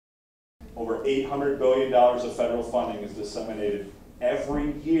Over $800 billion of federal funding is disseminated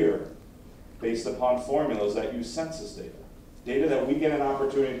every year based upon formulas that use census data that we get an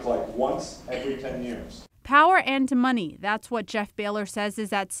opportunity to collect once every 10 years. Power and money, that's what Jeff Baylor says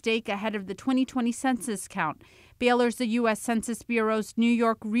is at stake ahead of the 2020 census count. Baylor's the U.S. Census Bureau's New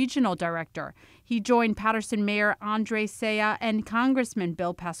York Regional Director. He joined Paterson Mayor Andre Saya and Congressman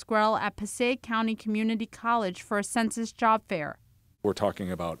Bill Pascrell at Passaic County Community College for a census job fair. We're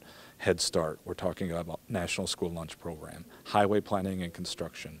talking about Head Start, we're talking about National School Lunch Program, highway planning and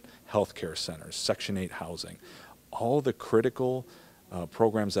construction, healthcare centers, Section 8 housing, all the critical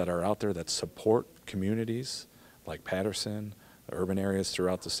programs that are out there that support communities like Paterson, urban areas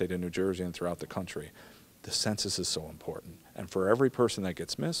throughout the state of New Jersey and throughout the country. The census is so important. And for every person that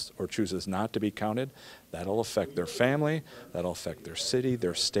gets missed or chooses not to be counted, that'll affect their family, that'll affect their city,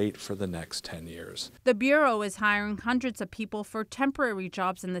 their state for the next 10 years. The Bureau is hiring hundreds of people for temporary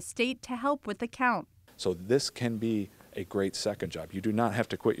jobs in the state to help with the count. So this can be a great second job. You do not have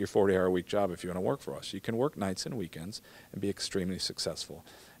to quit your 40-hour-a-week job if you want to work for us. You can work nights and weekends and be extremely successful.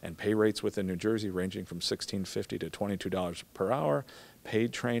 And pay rates within New Jersey ranging from $16.50 to $22 per hour,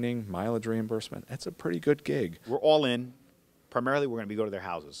 paid training, mileage reimbursement. It's a pretty good gig. We're all in. Primarily, we're going to go to their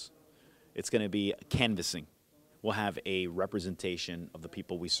houses. It's going to be canvassing. We'll have a representation of the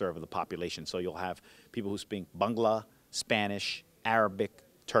people we serve, of the population. So you'll have people who speak Bangla, Spanish, Arabic,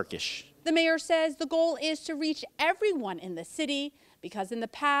 Turkish. The mayor says the goal is to reach everyone in the city because in the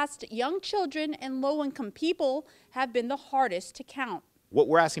past, young children and low-income people have been the hardest to count. What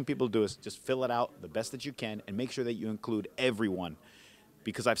we're asking people to do is just fill it out the best that you can and make sure that you include everyone.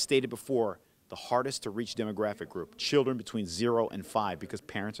 Because I've stated before, the hardest to reach demographic group, children between 0 and 5, because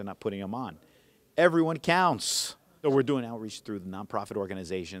parents are not putting them on. Everyone counts. So we're doing outreach through the nonprofit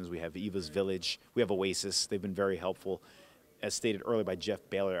organizations. We have Eva's Village. We have Oasis. They've been very helpful. As stated earlier by Jeff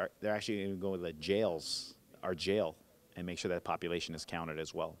Baylor, they're actually going to go to the jails, our jail, and make sure that population is counted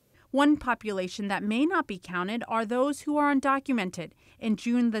as well. One population that may not be counted are those who are undocumented. In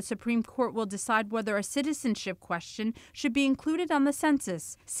June, the Supreme Court will decide whether a citizenship question should be included on the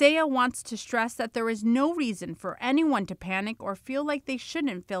census. Saya wants to stress that there is no reason for anyone to panic or feel like they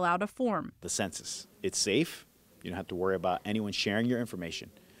shouldn't fill out a form. The census, it's safe. You don't have to worry about anyone sharing your information.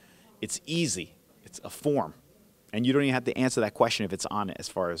 It's easy. It's a form. And you don't even have to answer that question if it's on it as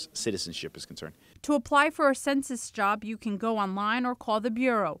far as citizenship is concerned. To apply for a census job, you can go online or call the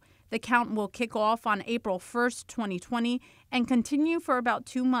Bureau. The count will kick off on April 1st, 2020, and continue for about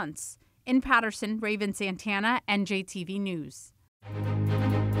 2 months. In Paterson, Raven Santana, NJTV News.